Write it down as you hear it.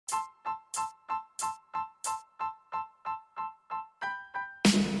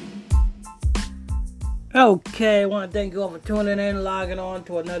Okay, I want to thank you all for tuning in, logging on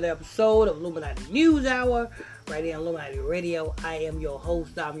to another episode of Illuminati News Hour, right here on Illuminati Radio. I am your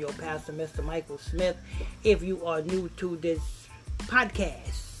host, I'm your pastor, Mr. Michael Smith. If you are new to this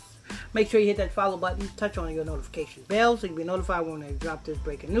podcast, make sure you hit that follow button, touch on your notification bell so you can be notified when I drop this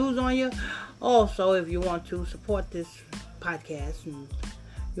breaking news on you. Also, if you want to support this podcast and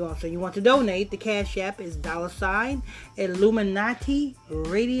you want to donate, the Cash App is $ Illuminati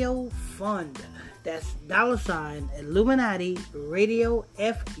Radio Fund. That's $ Illuminati Radio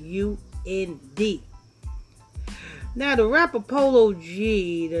FUND. Now, the rapper Polo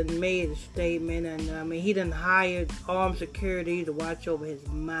G done made a statement, and he done hired armed security to watch over his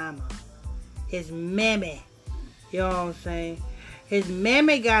mama. His mammy. You know what I'm saying? His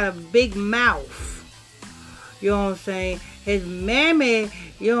mammy got a big mouth. You know what I'm saying? His mammy,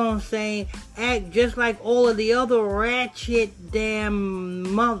 you know what I'm saying, act just like all of the other ratchet damn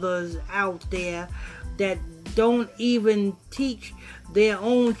mothers out there that don't even teach their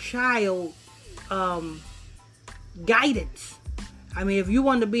own child guidance. I mean, if you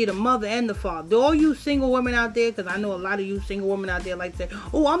want to be the mother and the father, all you single women out there, because I know a lot of you single women out there like to say,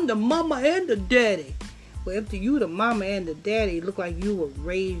 oh, I'm the mama and the daddy. Well, if you the mama and the daddy, it look like you would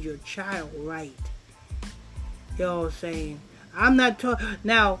raise your child right. You know what I'm saying? I'm not talking.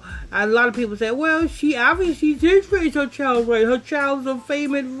 Now, a lot of people say, well, she obviously did raise her child right. Her child's a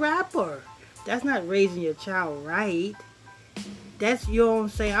famous rapper. That's not raising your child right. That's, you know what I'm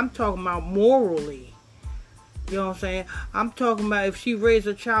saying? I'm talking about morally. You know what I'm saying? I'm talking about if she raised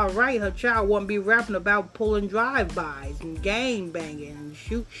her child right, her child wouldn't be rapping about pulling drive-bys and gang banging and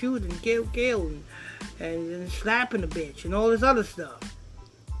shoot and kill and slapping a bitch and all this other stuff.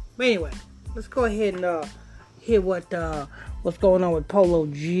 But anyway, let's go ahead and hear what's going on with Polo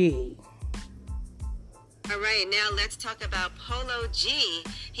G. All right, now let's talk about Polo G.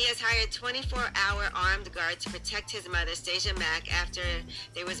 He has hired 24-hour armed guard to protect his mother, Stasia Mack, after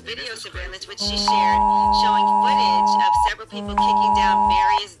there was video surveillance which she shared showing footage of several people kicking down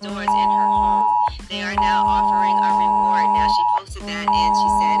various doors in her home. They are now offering a reward. Now, she posted that and she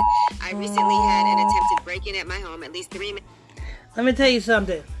said, I recently had an attempted break-in at my home, at least 3 minutes. Let me tell you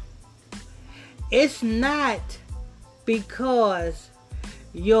something. It's not because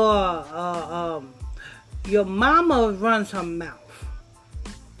your mama runs her mouth.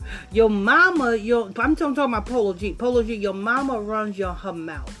 I'm talking about Polo G. Polo G, your mama runs her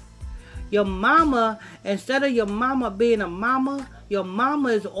mouth. Your mama, instead of your mama being a mama, your mama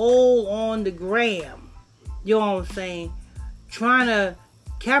is all on the gram. You know what I'm saying? Trying to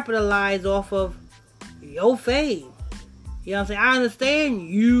capitalize off of your fame. You know what I'm saying? I understand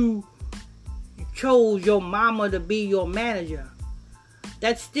you chose your mama to be your manager.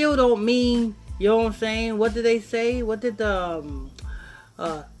 That still don't mean, you know what I'm saying? What did they say? What did the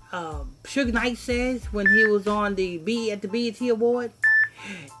Suge Knight says when he was on the BET Award?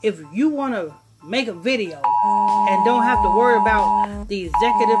 If you want to make a video and don't have to worry about the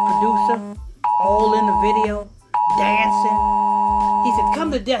executive producer all in the video dancing, he said, come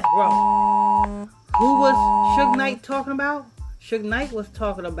to death row. Who was Suge Knight talking about? Suge Knight was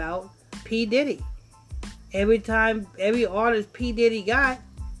talking about P. Diddy. Every artist P. Diddy got,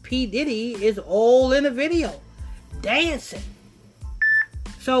 P. Diddy is all in the video, dancing.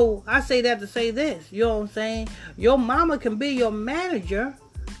 So, I say that to say this, you know what I'm saying? Your mama can be your manager.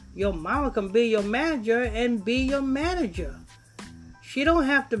 Your mama can be your manager and be your manager. She don't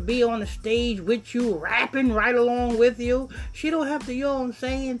have to be on the stage with you, rapping right along with you. She don't have to, you know what I'm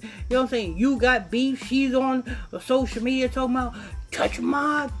saying? You know what I'm saying? You got beef. She's on social media talking about, touch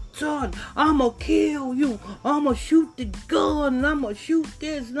my son, I'ma kill you. I'ma shoot the gun, and I'ma shoot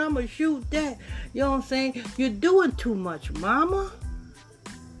this, and I'ma shoot that. You know what I'm saying? You're doing too much, mama.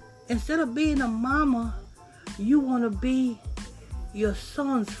 Instead of being a mama, you want to be your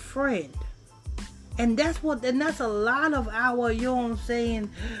son's friend. And that's a lot of our, you know what I'm saying,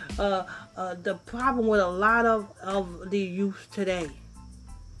 the problem with a lot of the youth today.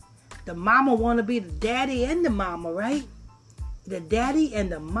 The mama want to be the daddy and the mama, right? The daddy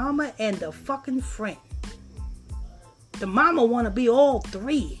and the mama and the fucking friend. The mama want to be all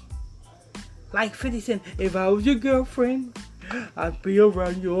three. Like 50 Cent, if I was your girlfriend, I'd be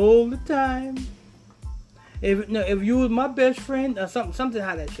around you all the time. If you was my best friend, or something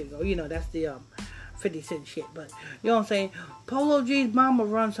how that shit go. You know, that's the 50 Cent shit. But, you know what I'm saying? Polo G's mama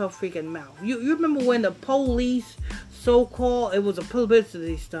runs her freaking mouth. You remember when the police, so-called, it was a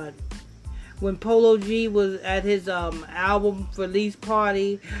publicity stunt, when Polo G was at his album release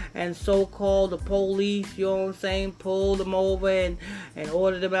party, and so-called the police, you know what I'm saying, pulled him over and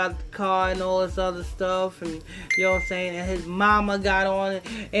ordered him out the car and all this other stuff, and you know what I'm saying, and his mama got on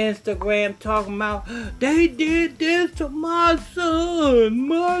Instagram talking about, they did this to my son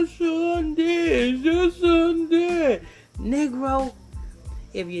this, your son did. Negro,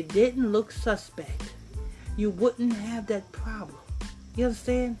 if you didn't look suspect, you wouldn't have that problem. You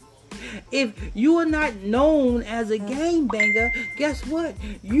understand? If you are not known as a gangbanger, guess what?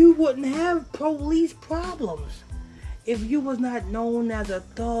 You wouldn't have police problems. If you was not known as a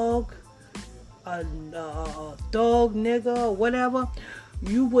thug, a thug nigga or whatever,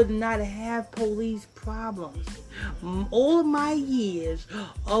 you would not have police problems. All of my years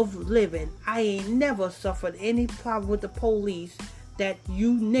of living, I ain't never suffered any problem with the police that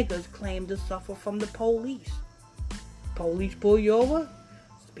you niggas claim to suffer from the police. Police pull you over,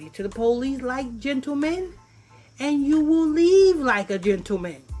 speak to the police like gentlemen, and you will leave like a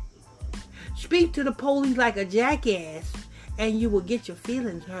gentleman. Speak to the police like a jackass, and you will get your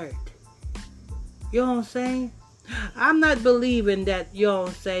feelings hurt. You know what I'm saying? I'm not believing that, you know what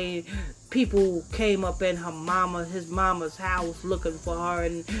I'm saying, people came up in his mama's house looking for her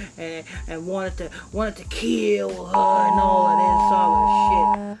and wanted to kill her and all of this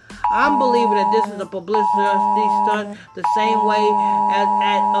other shit. I'm believing that this is a publicity stunt the same way as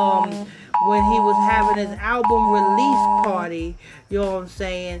when he was having his album release party, you know what I'm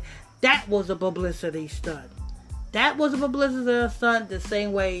saying, that was a publicity stunt. That was a publicity stunt the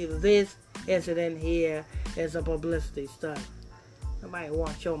same way this incident here is a publicity stunt. Nobody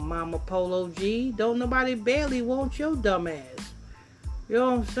wants your mama, Polo G. Don't nobody barely want your dumb ass. You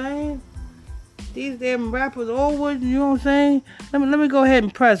know what I'm saying? These damn rappers always, you know what I'm saying? Let me go ahead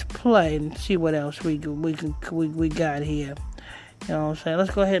and press play and see what else we got here. You know what I'm saying?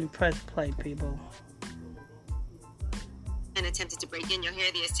 Let's go ahead and press play, people. And attempted to break in, you'll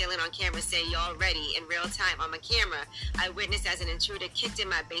hear the assailant on camera say, "Y'all ready?" in real time on my camera. I witnessed as an intruder kicked in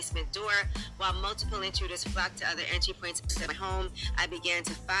my basement door. While multiple intruders flocked to other entry points to my home, I began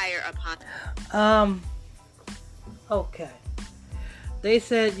to fire upon... Okay. They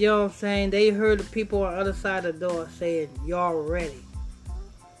said, you know what I'm saying, they heard the people on the other side of the door saying, "Y'all ready?"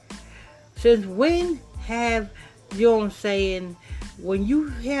 Since when have, you know what I'm saying, when you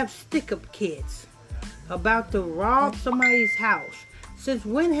have stick-up kids about to rob somebody's house, since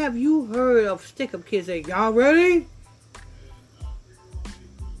when have you heard of stick-up kids saying, "Y'all ready?"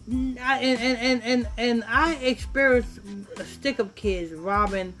 And I experienced stick-up kids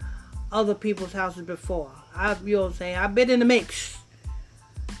robbing other people's houses before. You know what I'm saying, I've been in the mix,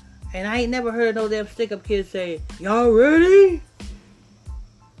 and I ain't never heard no damn stick-up kids say, "Y'all ready?"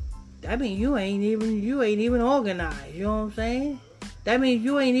 That means you ain't even organized. You know what I'm saying? That means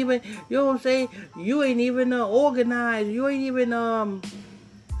you ain't even, you know what I'm saying, you ain't even organized, you ain't even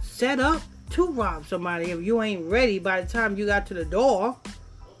set up to rob somebody if you ain't ready by the time you got to the door.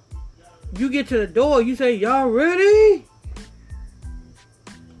 You get to the door, you say, "Y'all ready?"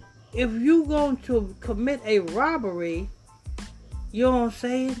 If you going to commit a robbery, you know what I'm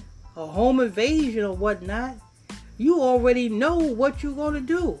saying, a home invasion or whatnot, you already know what you're going to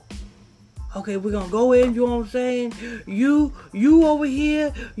do. Okay, we're gonna go in, you know what I'm saying? You over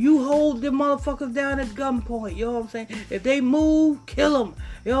here, you hold them motherfuckers down at gunpoint, you know what I'm saying? If they move, kill them,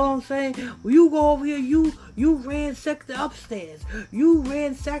 you know what I'm saying? You go over here, you ransack the upstairs, you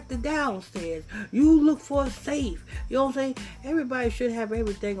ransack the downstairs, you look for a safe, you know what I'm saying? Everybody should have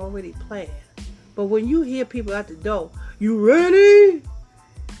everything already planned. But when you hear people at the door, "You ready?"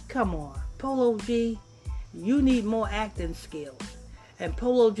 Come on, Polo G, you need more acting skills. And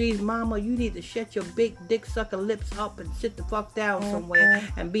Polo G's mama, you need to shut your big dick sucker lips up and sit the fuck down somewhere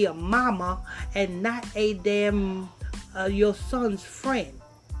and be a mama and not a damn your son's friend.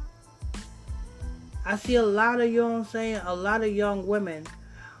 I see a lot of, you know what I'm saying, a lot of young women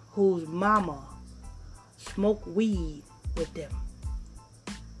whose mama smoke weed with them.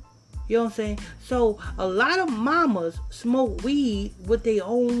 You know what I'm saying? So a lot of mamas smoke weed with their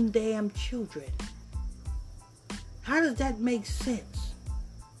own damn children. How does that make sense?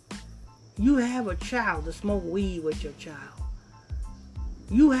 You have a child to smoke weed with your child.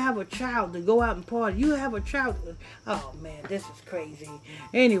 You have a child to go out and party. You have a child. Oh man, this is crazy.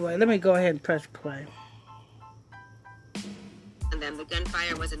 Anyway, let me go ahead and press play. And then the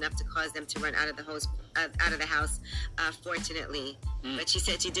gunfire was enough to cause them to run out of the house, fortunately. But she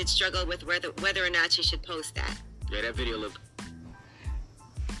said she did struggle with whether or not she should post that. Yeah, that video looked...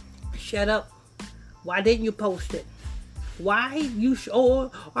 Shut up. Why didn't you post it? Why you?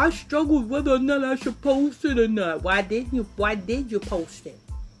 I struggled whether or not I should post it or not. Why did you post it?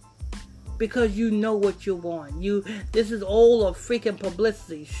 because you know what you want. This is all a freaking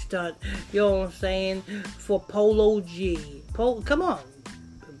publicity stunt. You know what I'm saying? For Polo G. Come on.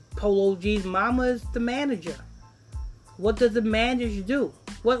 Polo G's mama is the manager. What does the manager do?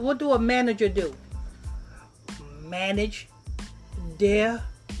 What do a manager do? Manage their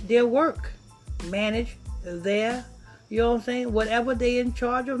work. Manage their, you know what I'm saying, whatever they're in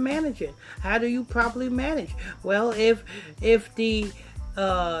charge of managing. How do you properly manage? Well, if the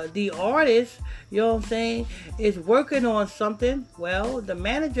artist, you know what I'm saying, is working on something, well, the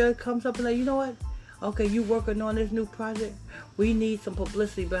manager comes up and like, you know what? Okay, you working on this new project? We need some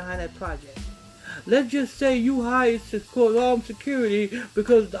publicity behind that project. Let's just say you hired security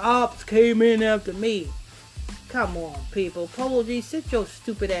because the ops came in after me. Come on, people. Polo G, sit your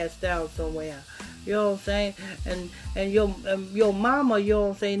stupid ass down somewhere. You know what I'm saying? And your mama, you know what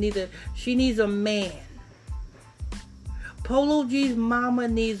I'm saying, she needs a man. Polo G's mama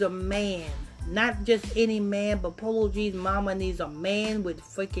needs a man. Not just any man, but Polo G's mama needs a man with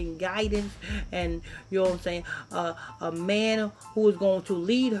freaking guidance, and you know what I'm saying, a man who is going to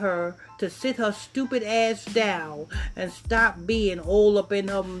lead her to sit her stupid ass down and stop being all up in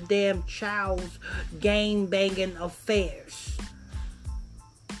her damn child's gang banging affairs.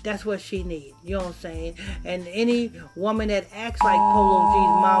 That's what she needs. You know what I'm saying? And any woman that acts like Polo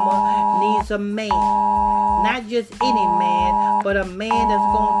G's mama needs a man. Not just any man, but a man that's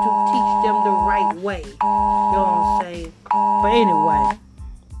going to teach them the right way. You know what I'm saying? But anyway,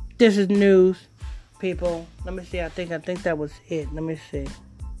 this is news, people. Let me see. I think that was it. Let me see.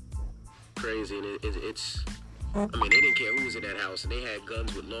 Crazy, and it's. I mean, they didn't care who was in that house, and they had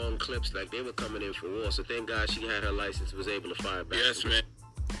guns with long clips, like they were coming in for war. So thank God she had her license and was able to fire back. Yes, man.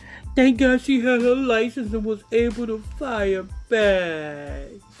 Thank God she had her license and was able to fire back.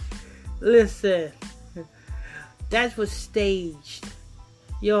 Listen, that was staged.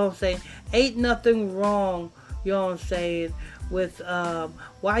 You know what I'm saying? Ain't nothing wrong, you know what I'm saying, with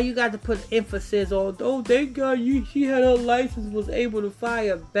why you got to put emphasis on, oh, thank God she had her license, was able to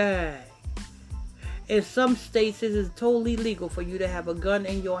fire back. In some states, it is totally legal for you to have a gun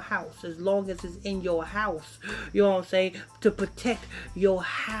in your house, as long as it's in your house. You know what I'm saying? To protect your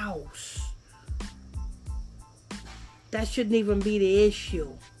house. That shouldn't even be the issue.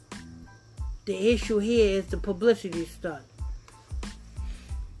 The issue here is the publicity stunt.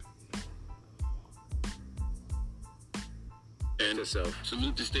 And itself.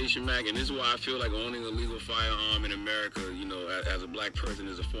 Salute to Station Mac, and this is why I feel like owning a legal firearm in America, you know, as a black person,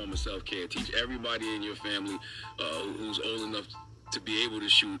 is a form of self-care. Teach everybody in your family who's old enough to be able to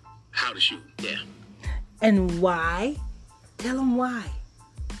shoot how to shoot. Yeah. And why? Tell them why.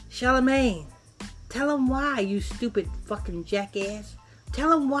 Charlamagne, tell them why, you stupid fucking jackass. Tell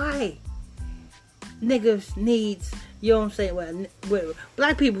them why. Niggas needs, you know what I'm saying, well,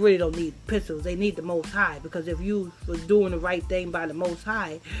 black people really don't need pistols. They need the Most High, because if you was doing the right thing by the Most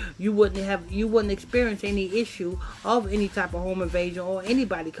High, you wouldn't experience any issue of any type of home invasion or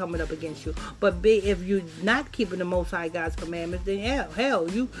anybody coming up against you. But if you're not keeping the Most High God's commandments, then hell,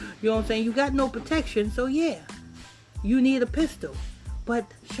 you know what I'm saying, you got no protection. So yeah, you need a pistol. But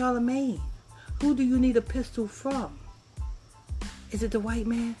Charlamagne, who do you need a pistol from? Is it the white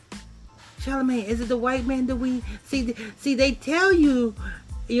man? Charlamagne, is it the white man that we see? They tell you,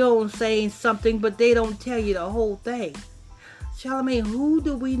 you know what I'm saying, something, but they don't tell you the whole thing. Charlamagne, who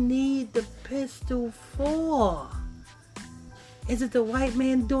do we need the pistol for? Is it the white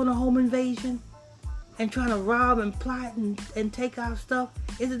man doing a home invasion and trying to rob and plot and take our stuff?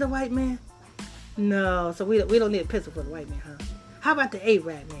 Is it the white man? No, so we don't need a pistol for the white man, huh? How about the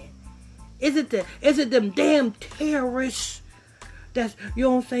Arab man? Is it them damn terrorists? That's, you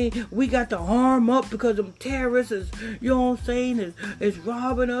know what I'm saying, we got to arm up because them terrorists is, you know what I'm saying, is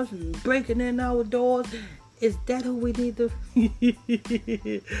robbing us and breaking in our doors. Is that who we need to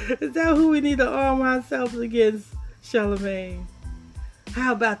is that who we need to arm ourselves against, Charlamagne?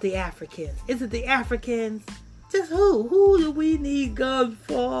 How about the Africans? Is it the Africans? Just who? Who do we need guns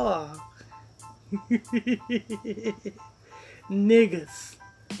for? Niggas.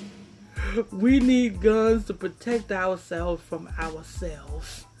 We need guns to protect ourselves from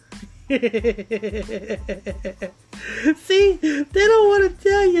ourselves. See, they don't want to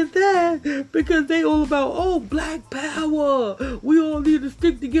tell you that because they all about, oh, black power. We all need to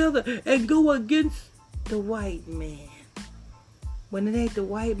stick together and go against the white man. When it ain't the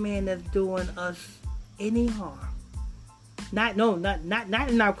white man that's doing us any harm. Not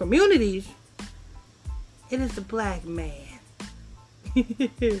in our communities. It is the black man.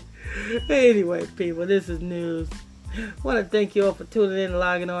 Anyway, people, this is news. want to thank you all for tuning in and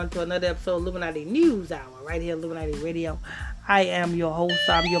logging on to another episode of Illuminati News Hour right here, Illuminati Radio. I am your host.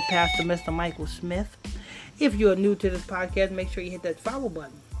 I'm your pastor, Mr. Michael Smith. If you are new to this podcast, make sure you hit that follow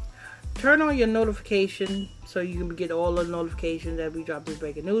button. Turn on your notification so you can get all the notifications that we drop this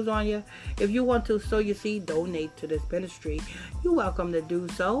breaking news on you. If you want to sow your seed, donate to this ministry, you're welcome to do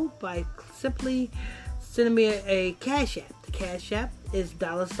so by simply sending me a Cash App. The Cash App is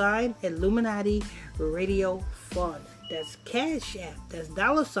 $ Illuminati Radio Fund. That's Cash App. That's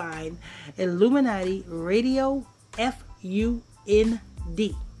 $ Illuminati Radio FUND.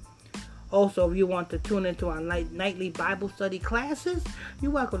 Also, if you want to tune into our nightly Bible study classes,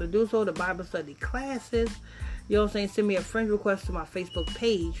 you're welcome to do so. The Bible study classes, you know what I'm saying? Send me a friend request to my Facebook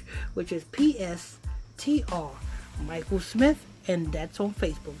page, which is PSTR Michael Smith, and that's on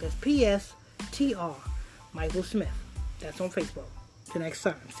Facebook. That's PSTR Michael Smith. That's on Facebook. Till next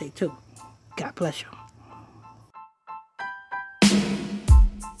time, stay tuned. God bless you.